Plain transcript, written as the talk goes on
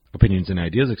Opinions and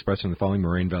ideas expressed in the following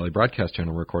Moraine Valley Broadcast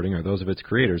Channel recording are those of its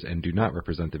creators and do not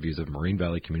represent the views of Moraine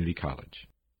Valley Community College.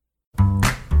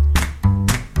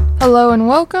 Hello and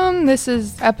welcome. This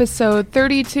is episode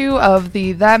 32 of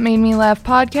the That Made Me Laugh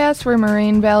podcast, where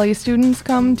Moraine Valley students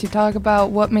come to talk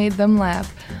about what made them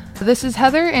laugh. This is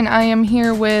Heather, and I am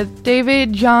here with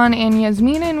David, John, and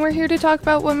Yasmina, and we're here to talk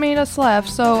about what made us laugh.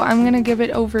 So I'm going to give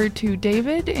it over to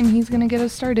David, and he's going to get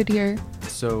us started here.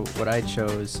 So what I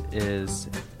chose is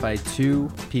by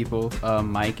two people,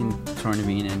 Mike and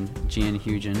Tornavine and Gian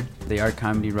Hugen. They are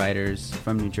comedy writers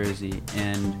from New Jersey,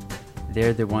 and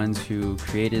they're the ones who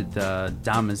created the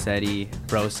Damazetti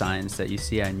bro signs that you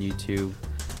see on YouTube.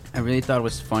 I really thought it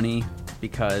was funny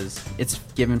because it's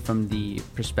given from the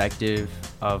perspective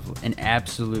of an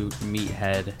absolute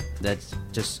meathead that's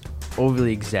just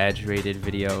overly exaggerated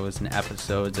videos and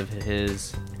episodes of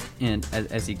his, and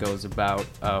as he goes about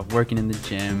working in the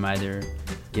gym, either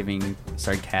giving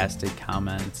sarcastic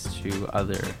comments to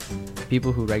other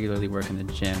people who regularly work in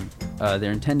the gym.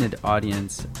 Their intended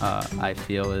audience, I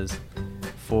feel, is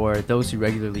for those who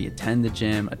regularly attend the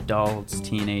gym, adults,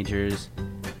 teenagers.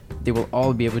 They will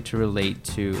all be able to relate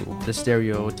to the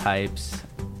stereotypes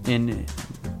in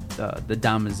the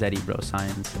Damazetti bro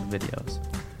science videos.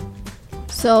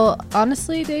 So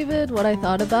honestly, David, what I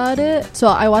thought about it, so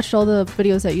I watched all the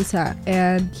videos that you sent,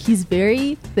 and he's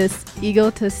very this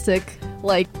egotistic,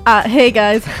 like, hey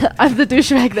guys, I'm the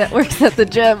douchebag that works at the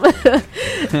gym.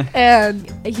 And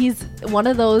he's one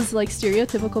of those like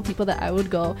stereotypical people that I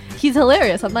would go, he's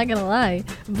hilarious, I'm not gonna lie,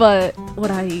 but would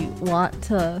I want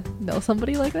to know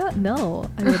somebody like that? No,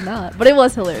 I would not. But it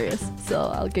was hilarious,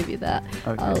 so I'll give you that.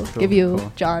 Okay, I'll cool, give you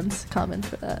cool. John's comment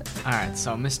for that. Alright,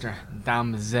 so Mr.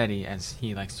 Damazetti, as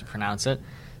he likes to pronounce it.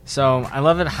 So I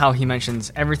love it how he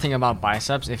mentions everything about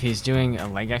biceps. If he's doing a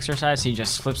leg exercise, he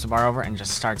just flips the bar over and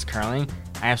just starts curling.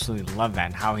 I absolutely love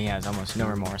that, how he has almost no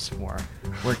remorse for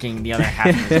working the other half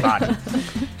of his body.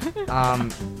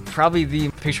 Probably the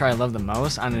picture I love the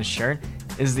most on his shirt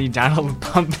is the Donald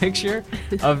Trump picture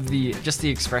of the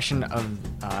expression of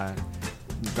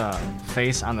the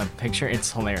face on the picture.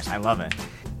 It's hilarious. I love it.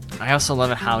 I also love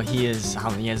it how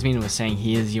Yasmin was saying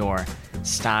he is your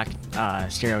stock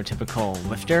stereotypical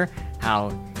lifter,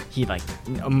 how he, like,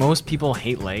 most people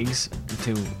hate legs,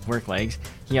 to work legs.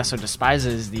 He also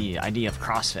despises the idea of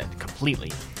CrossFit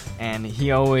completely, and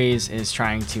he always is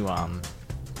trying to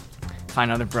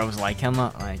find other bros like him.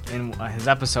 Like in his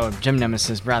episode Gym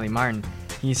Nemesis Bradley Martin,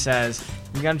 he says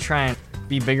you gotta try and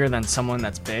be bigger than someone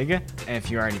that's big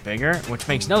if you're already bigger, which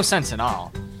makes no sense at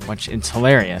all, which it's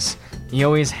hilarious. He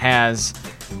always has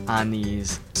on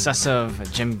these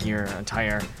excessive gym gear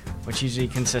attire, which usually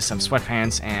consists of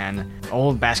sweatpants and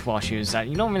old basketball shoes that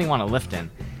you don't really want to lift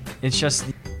in. It's just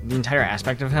the entire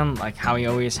aspect of him, like how he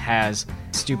always has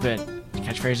stupid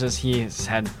catchphrases. He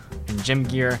said in gym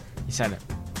gear, he said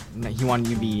that he wanted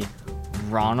you to be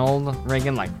Ronald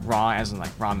Reagan, like raw as in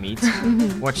like raw meat,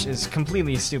 which is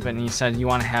completely stupid. And he said you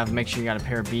want to make sure you got a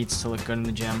pair of Beats to look good in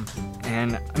the gym.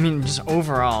 And I mean, just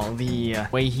overall, the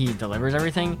way he delivers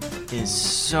everything is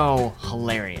so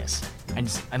hilarious.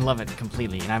 I love it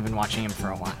completely, and I've been watching him for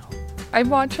a while. I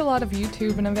watch a lot of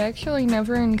YouTube, and I've actually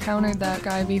never encountered that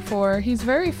guy before. He's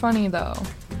very funny, though.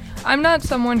 I'm not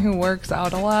someone who works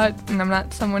out a lot, and I'm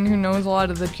not someone who knows a lot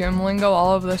of the gym lingo.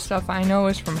 All of the stuff I know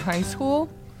is from high school.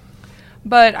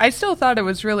 But I still thought it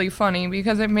was really funny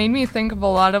because it made me think of a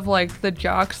lot of, like, the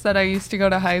jocks that I used to go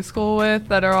to high school with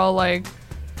that are all, like,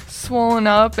 swollen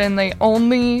up and they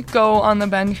only go on the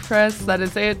bench press. That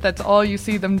is it. That's all you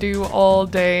see them do all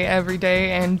day, every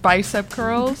day, and bicep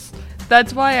curls.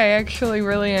 That's why I actually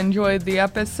really enjoyed the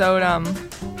episode,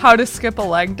 How to Skip a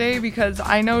Leg Day, because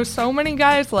I know so many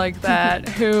guys like that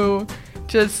who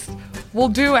just will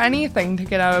do anything to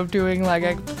get out of doing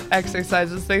leg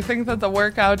exercises. They think that the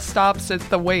workout stops at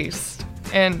the waist.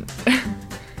 And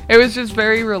it was just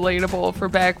very relatable for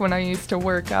back when I used to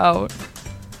work out.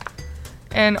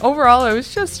 And overall, it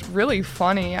was just really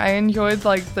funny. I enjoyed,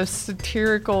 like, the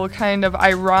satirical kind of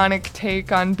ironic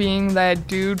take on being that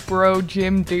dude, bro,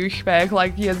 gym douchebag,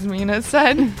 like Yasmina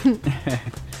said.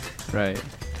 Right.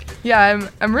 Yeah,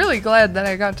 I'm really glad that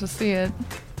I got to see it.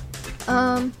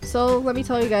 So let me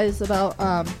tell you guys about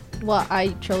what I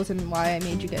chose and why I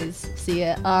made you guys see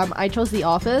it. I chose The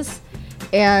Office,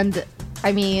 and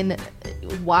I mean,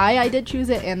 why I did choose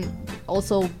it, and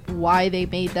also why they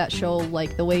made that show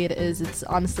like the way it is. It's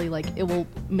honestly like it will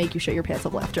make you shit your pants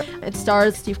up laughter. It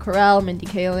stars Steve Carell, Mindy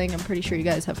Kaling. I'm pretty sure you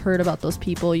guys have heard about those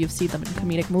people. You've seen them in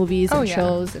comedic movies and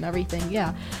shows and everything.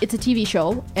 Yeah, it's a TV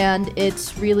show, and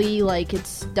it's really like,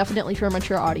 it's definitely for a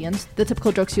mature audience. The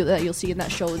typical jokes that you'll see in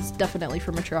that show is definitely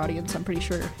for a mature audience. I'm pretty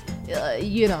sure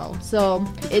you know. So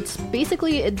it's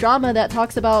basically a drama that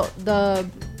talks about the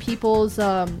people's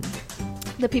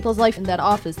life in that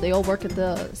office. They all work at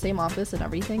the same office and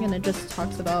everything, and it just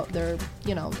talks about their,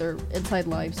 you know, their inside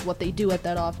lives, what they do at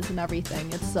that office and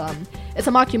everything. It's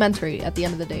a mockumentary at the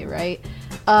end of the day, right?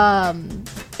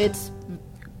 It's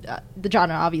the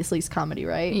genre obviously is comedy,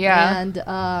 right? Yeah.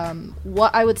 And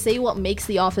what I would say what makes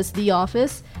The Office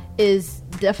is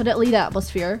definitely the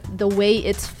atmosphere, the way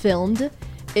it's filmed.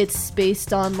 It's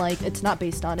based on, like, it's not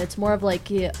based on, it's more of like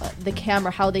the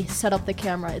camera, how they set up the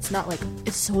camera. It's not like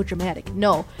it's so dramatic.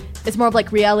 No, it's more of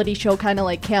like reality show kind of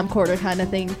like camcorder kind of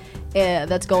thing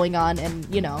that's going on, and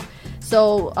you know.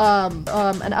 So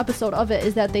an episode of it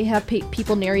is that they have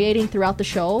people narrating throughout the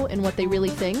show and what they really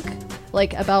think,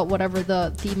 like, about whatever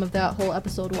the theme of that whole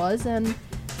episode was. And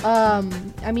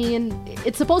I mean,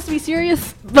 it's supposed to be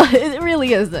serious, but it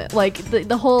really isn't. Like,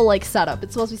 the whole, like, setup,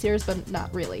 it's supposed to be serious, but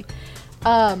not really.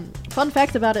 Fun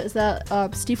fact about it is that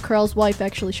Steve Carell's wife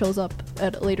actually shows up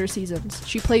at later seasons.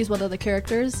 She plays one of the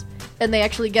characters, and they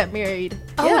actually get married.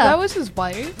 Oh, yeah. that was his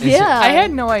wife? Yeah. I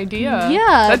had no idea.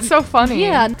 Yeah. That's so funny.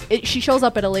 Yeah. She shows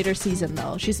up at a later season,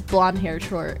 though. She's blonde hair,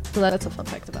 short. So that's a fun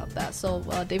fact about that. So,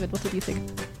 David, what did you think?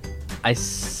 I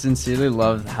sincerely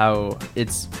love how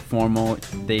it's formal.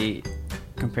 They,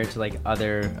 compared to like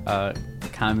other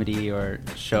comedy or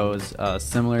shows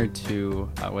similar to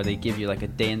where they give you like a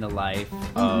day in the life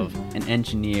of an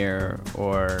engineer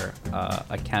or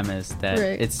a chemist, that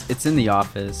Right. it's in the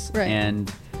office, Right.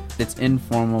 and it's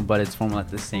informal, but it's formal at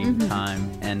the same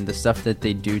time. And the stuff that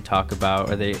they do talk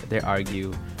about, or they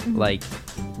argue, like,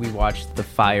 we watched the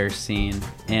fire scene,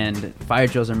 and fire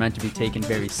drills are meant to be taken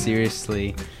very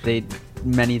seriously.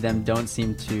 Many of them don't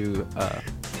seem to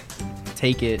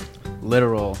take it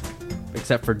literal,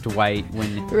 except for Dwight,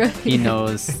 when Right. he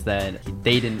knows that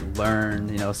they didn't learn,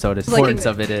 you know, so the Like importance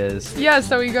of it is. Yeah,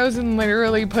 so he goes and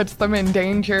literally puts them in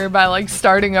danger by, like,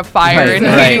 starting a fire Right, and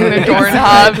right. hitting the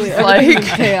doorknobs. Everything's Like,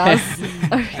 chaos.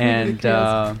 And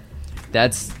Chaos.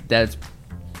 that's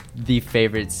the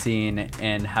favorite scene,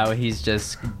 and how he's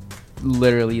just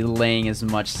literally laying as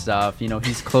much stuff. You know,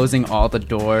 he's closing all the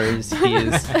doors. He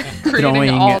is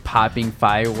throwing, popping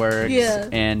fireworks, Yeah.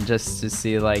 and just to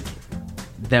see like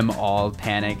them all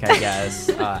panic, I guess,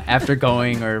 after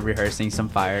going or rehearsing some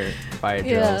fire drills.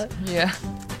 Yeah. yeah.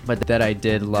 But that I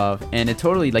did love, and it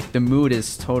totally, like, the mood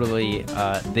is totally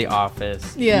The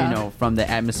Office. Yeah. You know, from the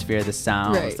atmosphere, the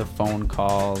sounds, Right. the phone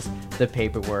calls, the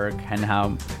paperwork, and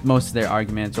how most of their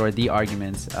arguments, or the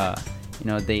arguments, you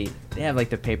know, they have like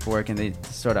the paperwork, and they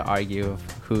sort of argue of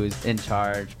who's in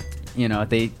charge. You know,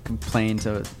 they complain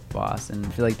to the boss, and I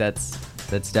feel like that's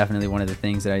definitely one of the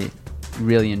things that I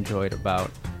really enjoyed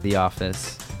about The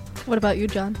Office. What about you,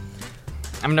 John?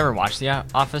 I've never watched The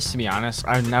Office, to be honest.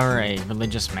 I was never a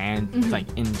religious man, like,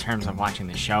 in terms of watching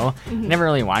the show. Never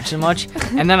really watched it much.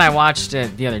 And then I watched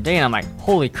it the other day, and I'm like,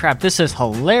 holy crap, this is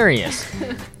hilarious.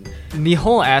 The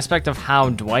whole aspect of how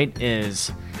Dwight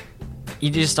is, you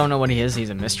just don't know what he is.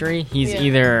 He's a mystery. He's Yeah.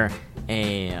 either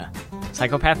a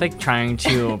psychopathic trying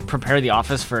to prepare the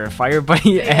office for a fire, but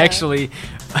he actually,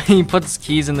 he puts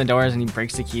keys in the doors and he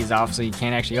breaks the keys off so you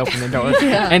can't actually open the door.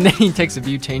 Yeah. And then he takes a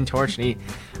butane torch and he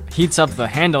heats up the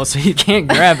handle so you can't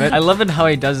grab it. I love it how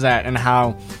he does that, and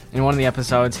how in one of the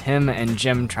episodes him and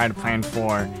Jim try to plan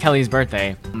for Kelly's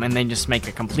birthday, and they just make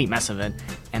a complete mess of it,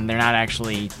 and they're not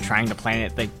actually trying to plan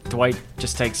it. Like, Dwight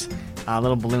just takes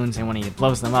little balloons, and when he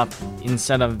blows them up,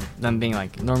 instead of them being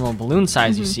like normal balloon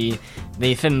size you see,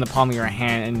 they fit in the palm of your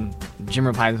hand, and Jim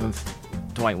replies with,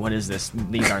 Dwight, what is this?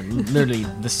 These are literally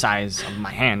the size of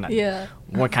my hand. Yeah.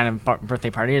 What kind of birthday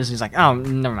party it is? He's like, oh,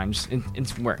 never mind. Just,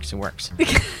 it works. It works.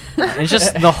 It's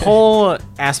just the whole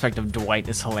aspect of Dwight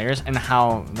is hilarious, and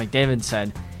how, like David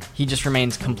said, he just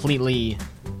remains completely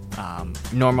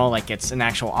normal, like it's an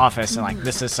actual office, and like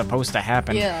this is supposed to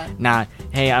happen. Yeah. Not,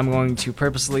 hey, I'm going to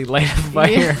purposely light a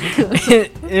fire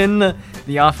in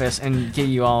the office and get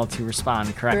you all to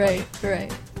respond correctly.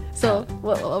 Right. So,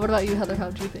 what about you, Heather?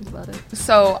 How did you think about it?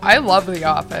 So, I love The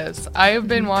Office. I have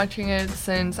been watching it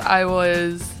since I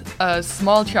was a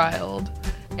small child,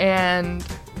 and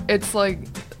it's like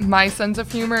my sense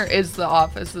of humor is The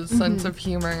Office's sense of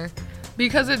humor,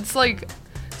 because it's like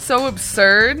so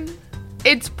absurd.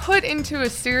 It's put into a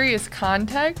serious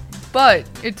context, but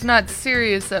it's not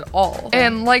serious at all.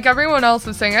 And like everyone else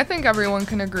is saying, I think everyone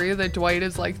can agree that Dwight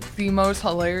is like the most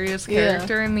hilarious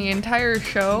character in the entire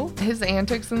show. His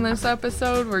antics in this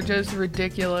episode were just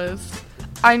ridiculous.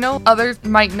 I know others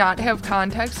might not have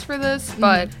context for this,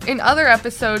 but in other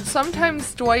episodes,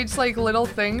 sometimes Dwight's like little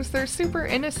things, they're super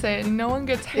innocent and no one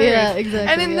gets hurt. Yeah,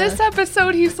 exactly, And in this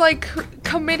episode, he's like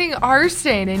committing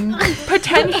arson and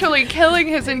potentially killing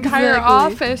his entire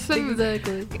office. And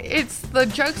Exactly. it's the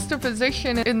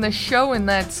juxtaposition in the show in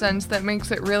that sense that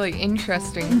makes it really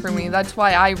interesting for me. That's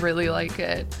why I really like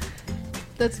it.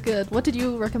 That's good. What did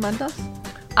you recommend us?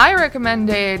 I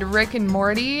recommended Rick and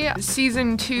Morty,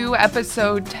 Season 2,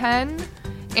 Episode 10,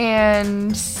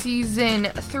 and Season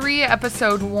 3,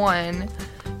 Episode 1.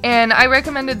 And I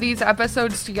recommended these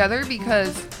episodes together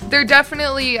because they're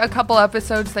definitely a couple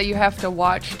episodes that you have to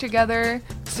watch together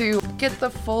to get the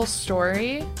full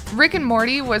story. Rick and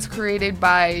Morty was created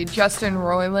by Justin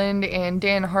Roiland and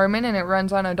Dan Harmon, and it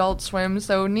runs on Adult Swim,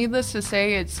 so needless to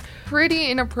say, it's pretty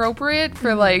inappropriate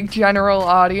for like general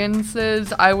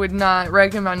audiences. I would not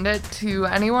recommend it to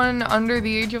anyone under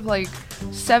the age of like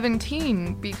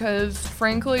 17 because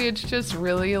frankly it's just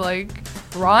really like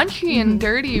raunchy and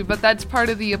dirty, but that's part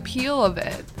of the appeal of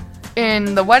it.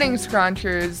 In The Wedding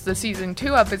Scrunchers, the Season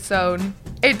 2 episode,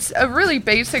 it's a really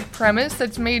basic premise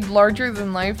that's made larger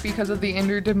than life because of the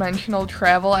interdimensional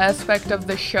travel aspect of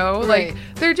the show. Right. Like,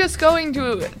 they're just going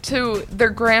to their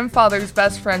grandfather's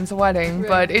best friend's wedding,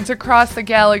 but it's across the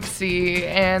galaxy,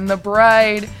 and the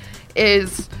bride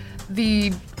is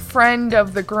the friend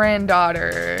of the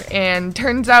granddaughter, and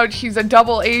turns out she's a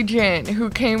double agent who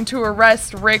came to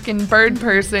arrest Rick and Bird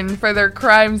Person for their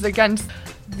crimes against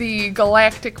the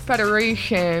Galactic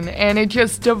Federation, and it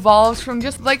just devolves from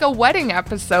just like a wedding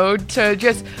episode to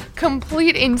just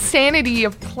complete insanity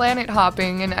of planet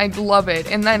hopping, and I love it.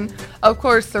 And then, of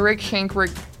course, the Rick Shank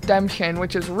redemption,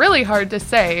 which is really hard to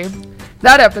say.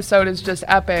 That episode is just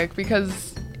epic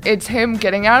because it's him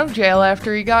getting out of jail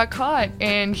after he got caught,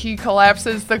 and he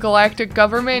collapses the galactic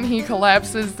government, he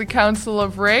collapses the Council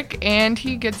of Rick, and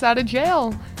he gets out of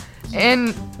jail.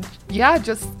 And yeah,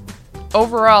 just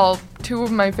overall, two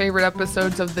of my favorite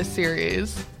episodes of the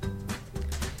series.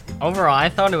 Overall, I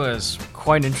thought it was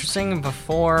quite interesting.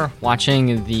 Before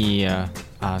watching the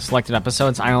selected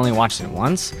episodes, I only watched it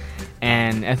once,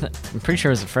 and I'm pretty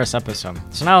sure it was the first episode.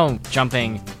 So now,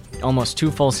 jumping almost 2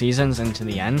 full seasons into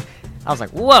the end, I was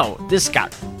like, whoa, this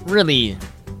got really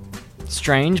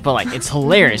strange, but like it's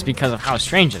hilarious because of how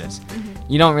strange it is.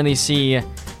 You don't really see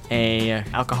a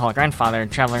alcoholic grandfather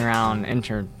traveling around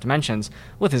interdimensions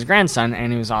with his grandson,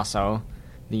 and he was also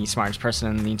the smartest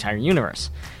person in the entire universe.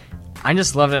 I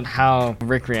just loved it how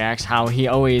Rick reacts, how he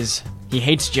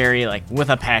hates Jerry like with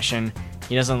a passion.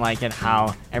 He doesn't like it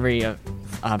how every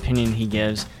opinion he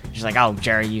gives, he's like, oh,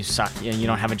 Jerry, you suck, you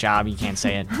don't have a job, you can't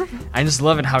say it. I just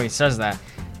love it how he says that.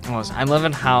 I love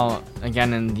it how,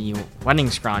 again, in the Wedding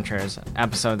Scrunchers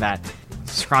episode, that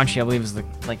Scrunchy, I believe, is the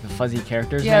fuzzy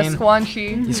character's name. Yeah,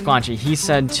 Squanchy. He's Squanchy. He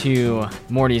said to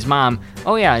Morty's mom,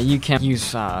 oh yeah, you can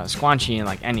use Squanchy in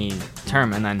like any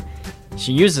term, and then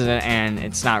she uses it and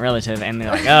it's not relative, and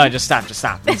they're like, oh, just stop.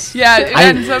 Yeah, it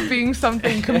ends up being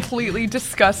something completely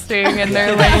disgusting in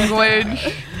their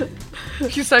language.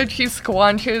 She said she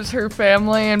squanches her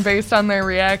family, and based on their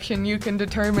reaction, you can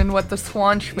determine what the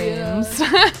squanch means.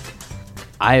 Yeah.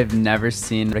 I have never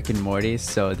seen Rick and Morty,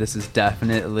 so this is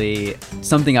definitely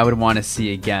something I would want to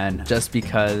see again, just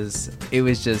because it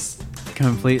was just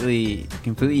completely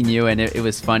new, and it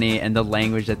was funny, and the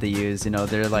language that they use,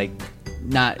 they're like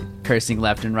not cursing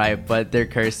left and right, but they're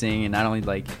cursing, and not only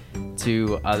like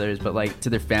to others, but like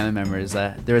to their family members.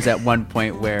 There was at one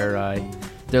point where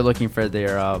they're looking for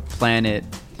their planet,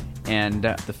 and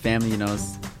the family,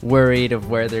 is worried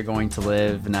of where they're going to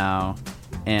live now,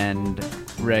 and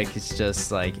Rick is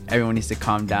just like, everyone needs to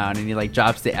calm down, and he like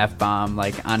drops the F-bomb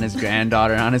like on his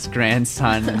granddaughter, on his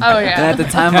grandson. Oh yeah. And at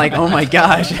the time, like, oh my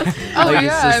gosh. Oh Like,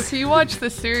 it's yeah, just- if you watch the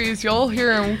series, you'll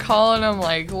hear him calling them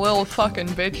like little fucking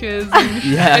bitches and,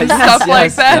 Yes, and stuff like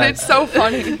yes, that. yes. It's so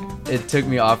funny. It took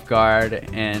me off guard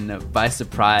and by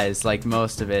surprise, like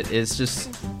most of it. It's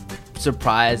just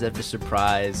surprise after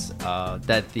surprise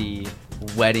that the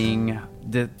wedding,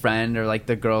 the friend or like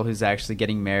the girl who's actually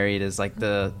getting married is like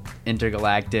the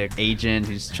intergalactic agent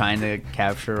who's trying to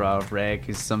capture Rick,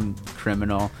 who's some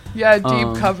criminal. Yeah,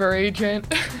 deep cover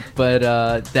agent. But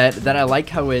that I like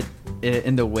how it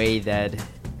in the way that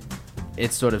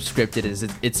it's sort of scripted is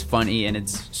it's funny and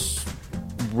it's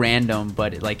random,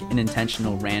 but like an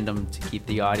intentional random to keep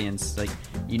the audience like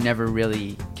you never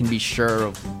really can be sure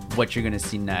of what you're gonna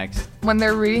see next. When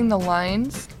they're reading the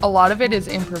lines, a lot of it is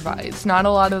improvised. Not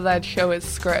a lot of that show is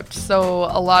script. So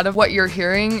a lot of what you're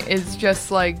hearing is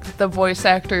just like the voice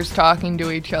actors talking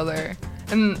to each other.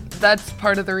 And that's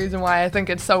part of the reason why I think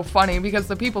it's so funny, because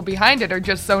the people behind it are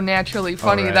just so naturally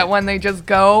funny Alright. that when they just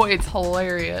go, it's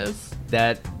hilarious.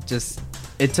 That just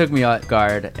it took me off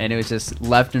guard, and it was just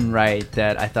left and right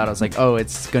that I thought I was like, oh,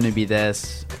 it's going to be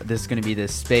this is going to be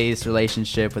this space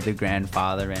relationship with the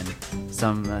grandfather and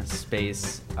some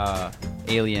space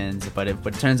aliens, but it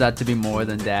turns out to be more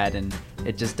than that, and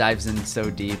it just dives in so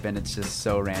deep, and it's just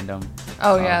so random.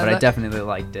 Oh yeah, but I definitely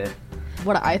liked it.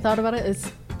 What I thought about it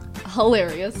is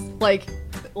hilarious, like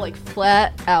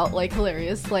flat out like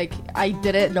hilarious. Like I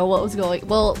didn't know what was going.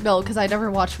 Well, no, because I never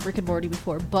watched Rick and Morty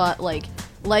before, but like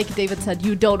David said,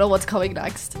 you don't know what's coming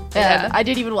next, and Yeah.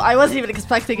 I wasn't even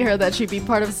expecting her that she'd be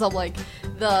part of some like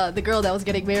the girl that was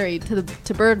getting married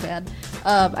to Birdman.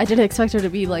 I didn't expect her to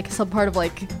be like some part of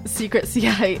like secret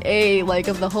CIA, like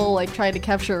of the whole like trying to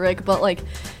capture Rick. But like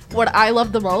what I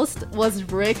loved the most was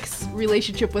Rick's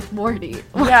relationship with Morty.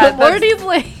 Yeah, Morty's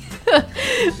like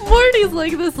Morty's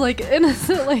like this like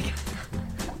innocent like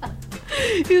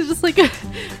he's just like,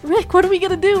 Rick, what are we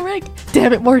gonna do, Rick?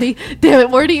 Damn it, Morty,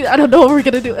 I don't know what we're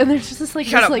gonna do. And there's just this like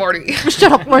Shut this, up, like, Morty.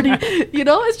 Shut up, Morty. You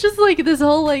know, it's just like this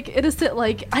whole like innocent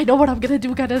like I know what I'm gonna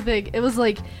do kind of thing. It was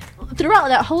like throughout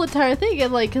that whole entire thing,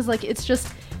 and like because like it's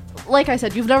just like I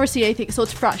said, you've never seen anything, so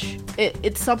it's fresh.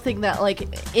 It's something that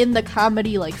like in the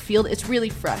comedy like field, it's really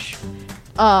fresh.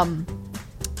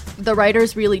 The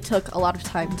writers really took a lot of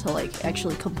time to like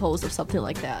actually compose of something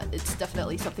like that. It's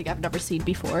definitely something I've never seen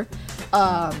before.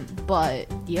 But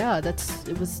yeah,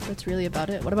 that's really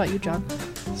about it. What about you, John?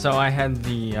 So I had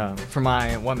for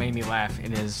my What Made Me Laugh,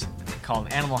 it is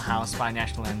called Animal House by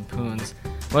National Lampoons.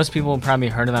 Most people probably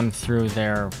heard of them through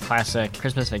their classic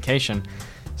Christmas Vacation.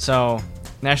 So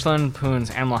National Lampoon's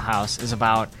Animal House is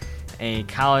about a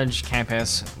college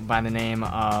campus by the name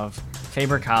of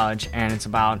Faber College, and it's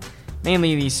about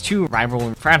mainly these two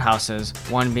rival frat houses,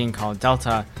 one being called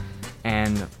Delta,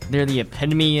 and they're the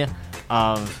epitome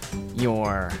of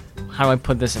your, how do I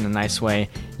put this in a nice way,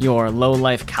 your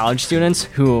low-life college students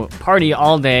who party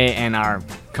all day and are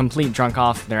complete drunk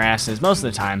off their asses most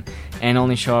of the time and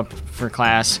only show up for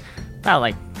class about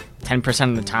like 10%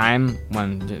 of the time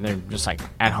when they're just like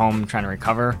at home trying to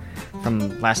recover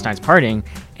from last night's partying,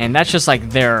 and that's just like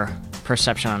their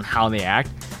perception on how they act.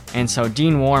 And so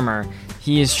Dean Warmer,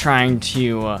 he is trying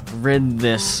to rid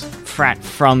this frat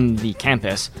from the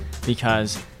campus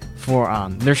because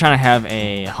they're trying to have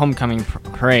a homecoming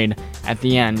parade at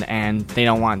the end, and they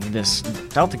don't want this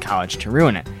Delta college to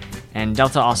ruin it. And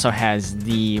Delta also has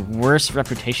the worst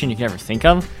reputation you could ever think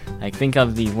of. Like, think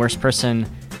of the worst person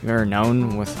you've ever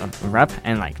known with a rep,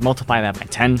 and like multiply that by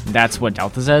 10. That's what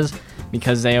Delta says,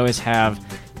 because they always have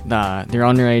their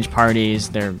underage parties,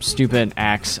 their stupid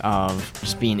acts of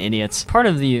just being idiots. Part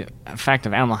of the fact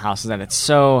of Animal House is that it's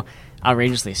so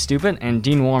outrageously stupid, and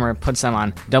Dean Warmer puts them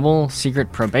on double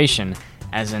secret probation,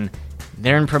 as in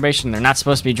they're in probation, they're not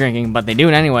supposed to be drinking, but they do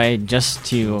it anyway just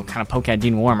to kind of poke at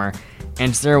Dean Warmer, and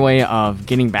it's their way of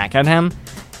getting back at him,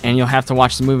 and you'll have to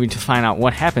watch the movie to find out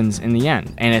what happens in the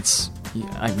end. And it's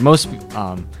like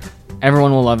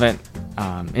everyone will love it.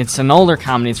 It's an older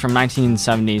comedy, it's from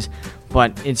 1970s,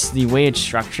 but it's the way it's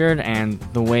structured and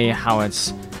the way how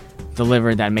it's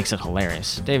delivered that makes it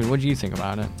hilarious. David, what do you think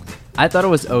about it? I thought it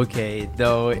was okay,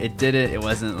 though it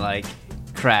wasn't like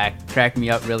cracked me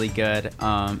up really good.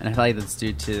 And I feel like that's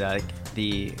due to like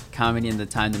the comedy and the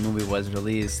time the movie was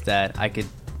released, that I could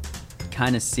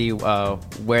kind of see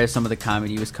where some of the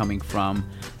comedy was coming from.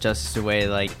 Just the way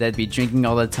like they'd be drinking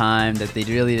all the time, that they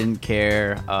really didn't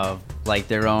care of like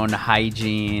their own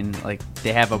hygiene. Like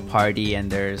they have a party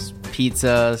and there's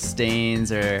pizza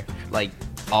stains or like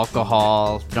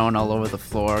alcohol thrown all over the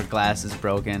floor, glasses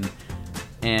broken,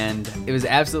 and it was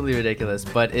absolutely ridiculous.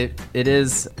 But it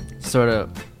is sort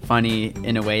of funny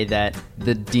in a way that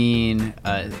the dean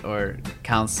or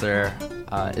counselor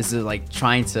is like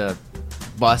trying to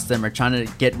bust them or trying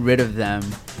to get rid of them,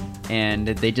 and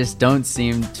they just don't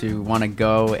seem to want to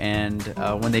go. And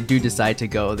when they do decide to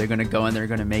go, they're going to go and they're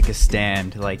going to make a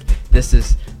stand. Like, this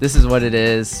is what it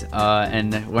is,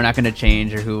 and we're not going to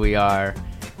change or who we are.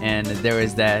 And there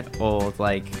was that old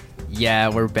like, yeah,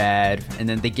 we're bad. And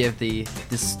then they give the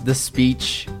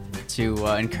speech to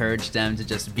encourage them to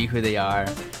just be who they are.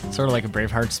 Sort of like a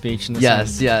Braveheart speech in the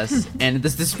Yes. And the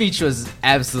speech was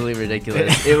absolutely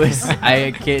ridiculous. It was,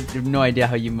 I have no idea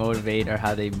how you motivate or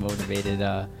how they motivated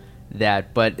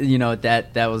that. But, you know,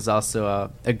 that was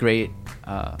also a great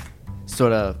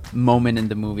sort of moment in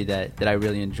the movie that I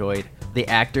really enjoyed. The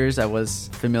actors I was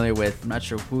familiar with. I'm not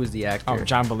sure who was the actor. Oh,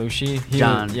 John Belushi.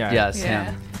 Yes, Yeah.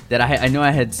 him. That I know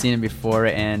I had seen him before,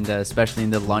 and especially in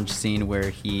the lunch scene where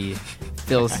he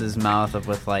fills his mouth up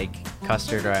with like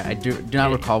custard, or I do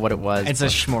not recall what it was. It's a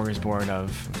but- smorgasbord of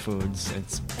foods.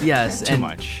 It's Yes, too and,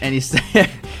 much. and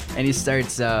he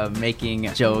starts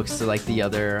making jokes to like the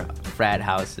other frat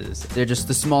houses. They're just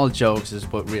the small jokes is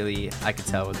what really I could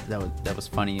tell that was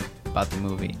funny about the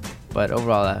movie. But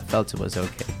overall, I felt it was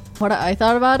okay. What I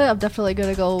thought about it, I'm definitely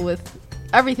gonna go with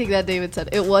everything that David said.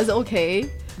 It was okay.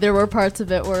 There were parts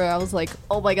of it where I was like,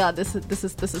 "Oh my god, this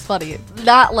is funny."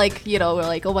 Not like, you know,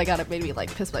 like, "Oh my god, it made me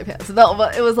like piss my pants." No,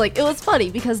 but it was like, it was funny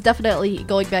because definitely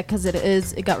going back, because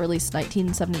it got released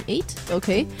 1978.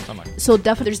 Okay, so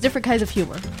definitely there's different kinds of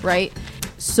humor, right?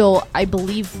 So I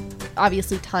believe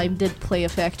obviously time did play a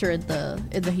factor in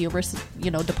the humor, you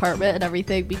know, department and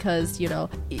everything, because, you know,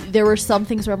 there were some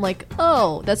things where I'm like,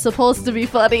 oh, that's supposed to be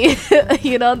funny,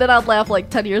 you know, and then I'd laugh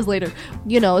like 10 years later,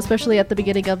 you know, especially at the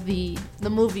beginning of the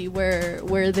movie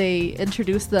where they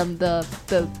introduced them the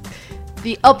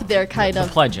up there kind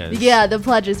of pledges. Yeah, the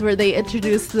pledges, where they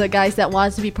introduced the guys that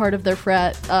wanted to be part of their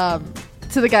frat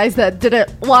to the guys that didn't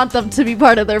want them to be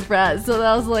part of their frat. So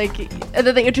that was like, and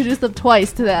then they introduced them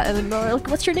twice to that, and then they're like,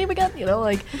 "What's your name again?" You know,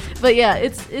 like, but yeah,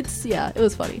 it's yeah, it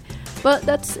was funny, but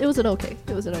it was an okay.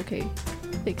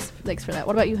 Thanks for that.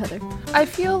 What about you, Heather? I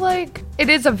feel like it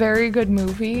is a very good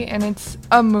movie, and it's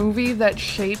a movie that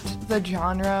shaped the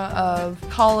genre of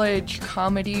college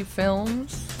comedy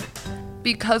films.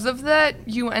 Because of that,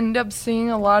 you end up seeing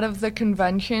a lot of the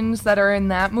conventions that are in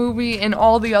that movie and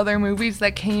all the other movies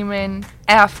that came in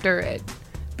after it.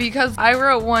 Because I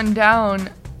wrote one down,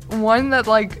 one that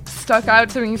like stuck out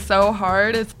to me so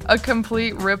hard. It's a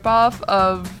complete ripoff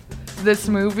of this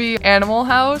movie, Animal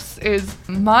House, is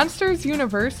Monsters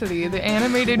University, the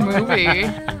animated movie.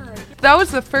 That was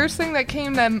the first thing that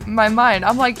came to my mind.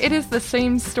 I'm like, it is the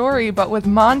same story, but with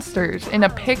monsters in a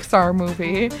Pixar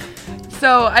movie.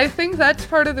 So I think that's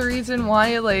part of the reason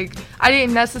why, like, I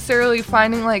didn't necessarily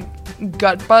find it, like,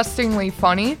 gut-bustingly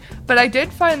funny, but I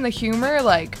did find the humor,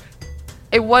 like,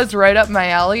 it was right up my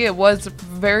alley. It was a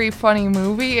very funny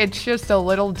movie. It's just a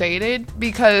little dated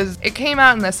because it came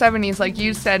out in the 70s, like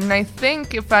you said, and I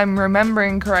think, if I'm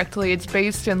remembering correctly, it's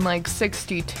based in, like,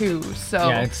 62, so...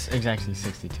 Yeah, it's exactly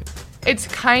 62. It's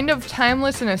kind of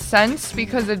timeless in a sense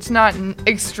because it's not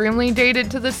extremely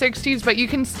dated to the 60s, but you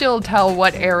can still tell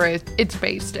what era it's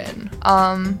based in.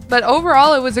 But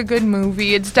overall, it was a good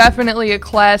movie. It's definitely a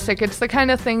classic. It's the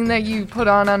kind of thing that you put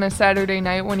on a Saturday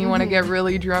night when you want to get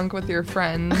really drunk with your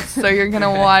friends. So you're going to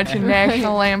watch a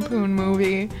National Lampoon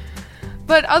movie.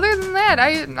 But other than that,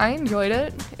 I enjoyed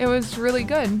it. It was really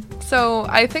good. So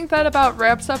I think that about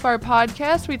wraps up our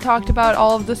podcast. We talked about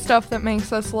all of the stuff that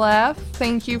makes us laugh.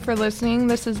 Thank you for listening.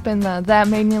 This has been the That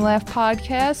Made Me Laugh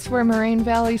podcast, where Moraine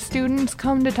Valley students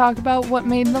come to talk about what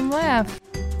made them laugh.